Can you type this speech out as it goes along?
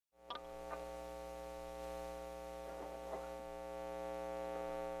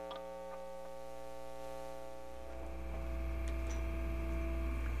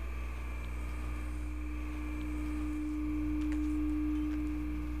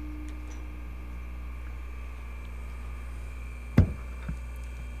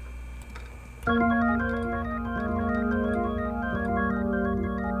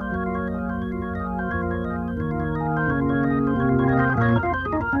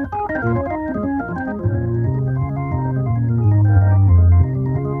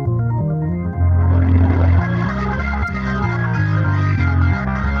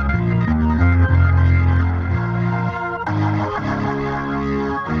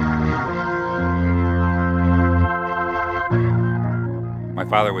My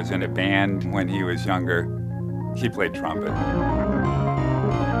father was in a band when he was younger. He played trumpet.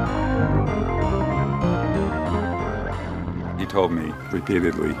 He told me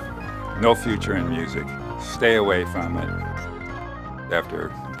repeatedly, no future in music. Stay away from it.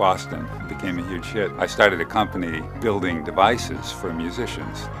 After Boston became a huge hit, I started a company building devices for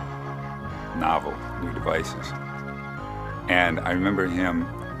musicians, novel, new devices. And I remember him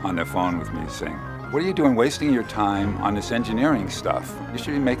on the phone with me saying, "What are you doing wasting your time on this engineering stuff? You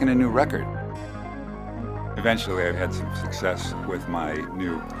should be making a new record." Eventually, I had some success with my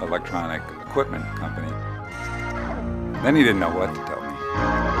new electronic equipment company. Then he didn't know what to tell me.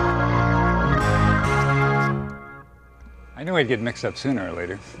 I knew I'd get mixed up sooner or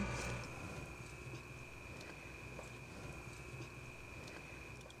later.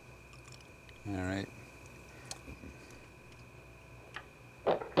 All right.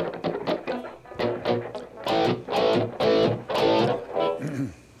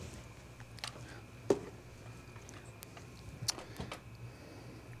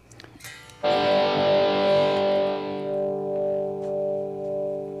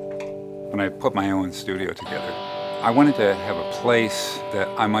 When I put my own studio together, I wanted to have a place that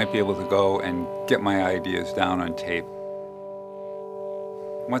I might be able to go and get my ideas down on tape.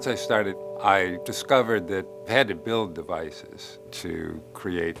 Once I started, I discovered that I had to build devices to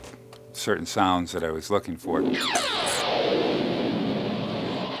create certain sounds that I was looking for.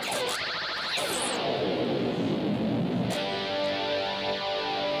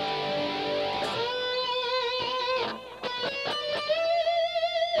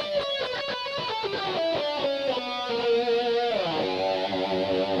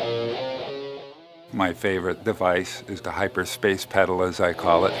 My favorite device is the hyperspace pedal, as I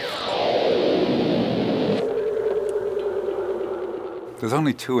call it. There's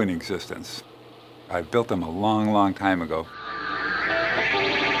only two in existence. I built them a long, long time ago.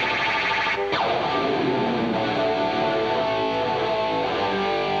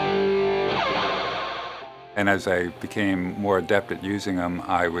 And as I became more adept at using them,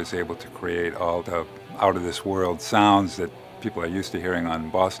 I was able to create all the out-of-this-world sounds that people are used to hearing on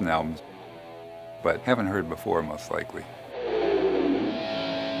Boston albums, but haven't heard before, most likely.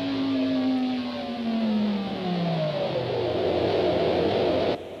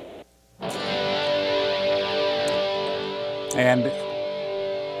 And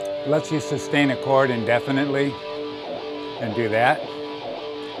lets you sustain a chord indefinitely and do that,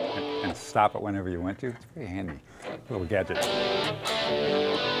 and stop it whenever you want to. It's very handy, little gadget.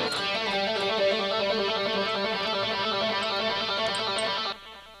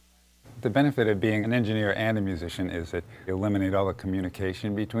 The benefit of being an engineer and a musician is that you eliminate all the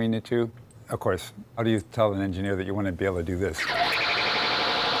communication between the two. Of course, how do you tell an engineer that you want to be able to do this? I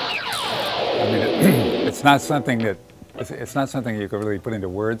mean, it's not something you can really put into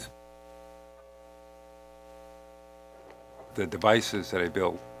words. The devices that I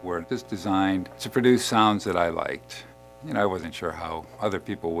built were just designed to produce sounds that I liked. You know, I wasn't sure how other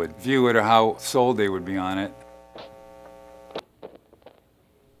people would view it or how sold they would be on it.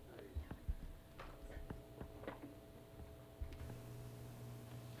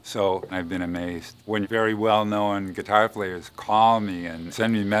 So I've been amazed when very well-known guitar players call me and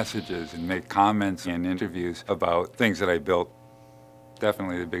send me messages and make comments in interviews about things that I built.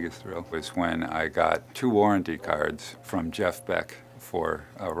 Definitely the biggest thrill was when I got 2 warranty cards from Jeff Beck for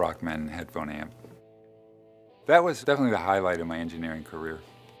a Rockman headphone amp. That was definitely the highlight of my engineering career.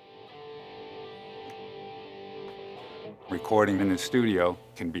 Recording in the studio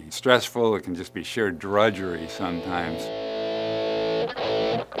can be stressful, it can just be sheer drudgery sometimes.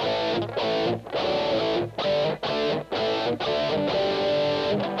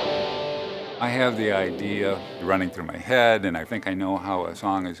 I have the idea running through my head, and I think I know how a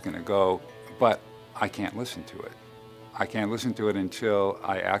song is going to go, but I can't listen to it. I can't listen to it until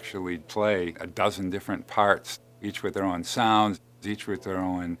I actually play a dozen different parts, each with their own sounds, each with their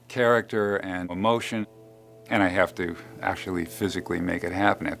own character and emotion. And I have to actually physically make it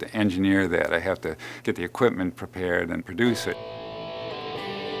happen. I have to engineer that. I have to get the equipment prepared and produce it.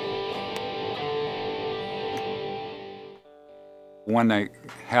 When I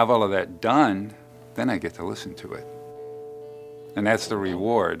have all of that done, then I get to listen to it. And that's the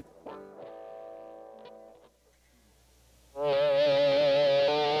reward.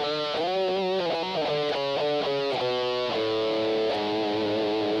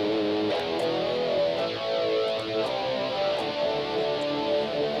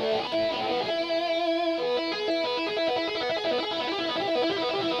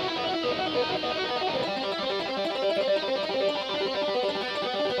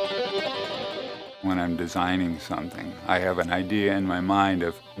 when I'm designing something. I have an idea in my mind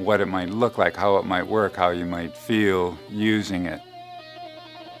of what it might look like, how it might work, how you might feel using it.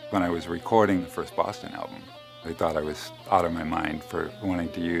 When I was recording the first Boston album, I thought I was out of my mind for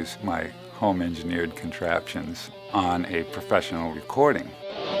wanting to use my home-engineered contraptions on a professional recording.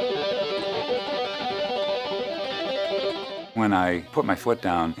 When I put my foot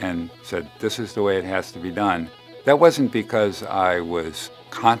down and said, this is the way it has to be done, that wasn't because I was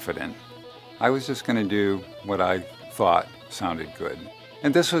confident. I was just going to do what I thought sounded good.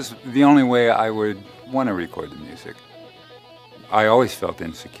 And this was the only way I would want to record the music. I always felt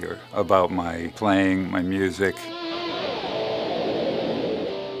insecure about my playing, my music.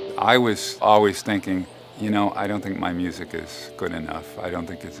 I was always thinking, you know, I don't think my music is good enough. I don't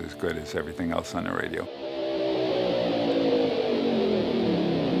think it's as good as everything else on the radio.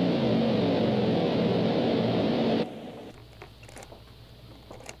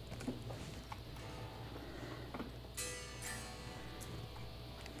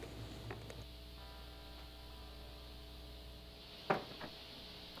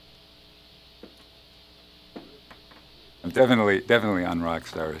 I'm definitely on rock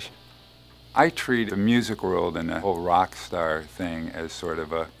starish. I treat the music world and the whole rock star thing as sort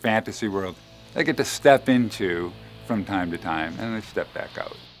of a fantasy world I get to step into from time to time and then step back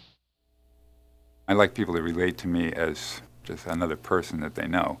out. I like people to relate to me as just another person that they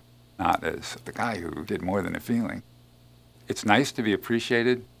know, not as the guy who did more than a feeling. It's nice to be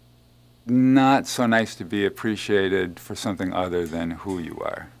appreciated, not so nice to be appreciated for something other than who you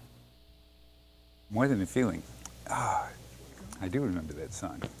are. More than a feeling. Ah, I do remember that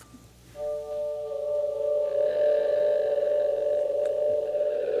song.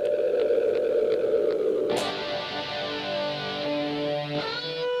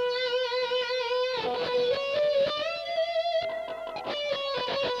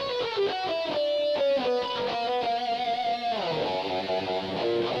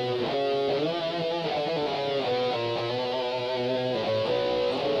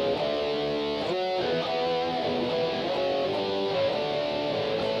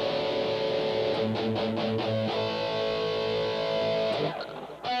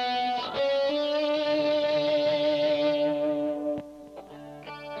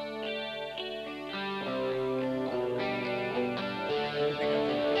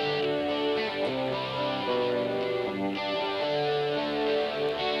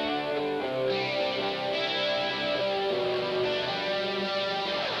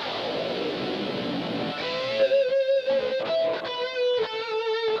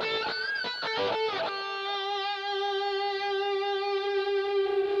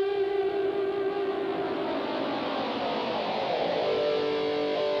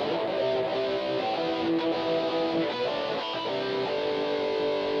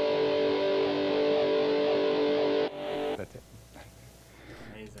 That's it.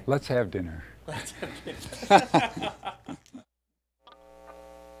 Amazing. Let's have dinner. Let's have dinner.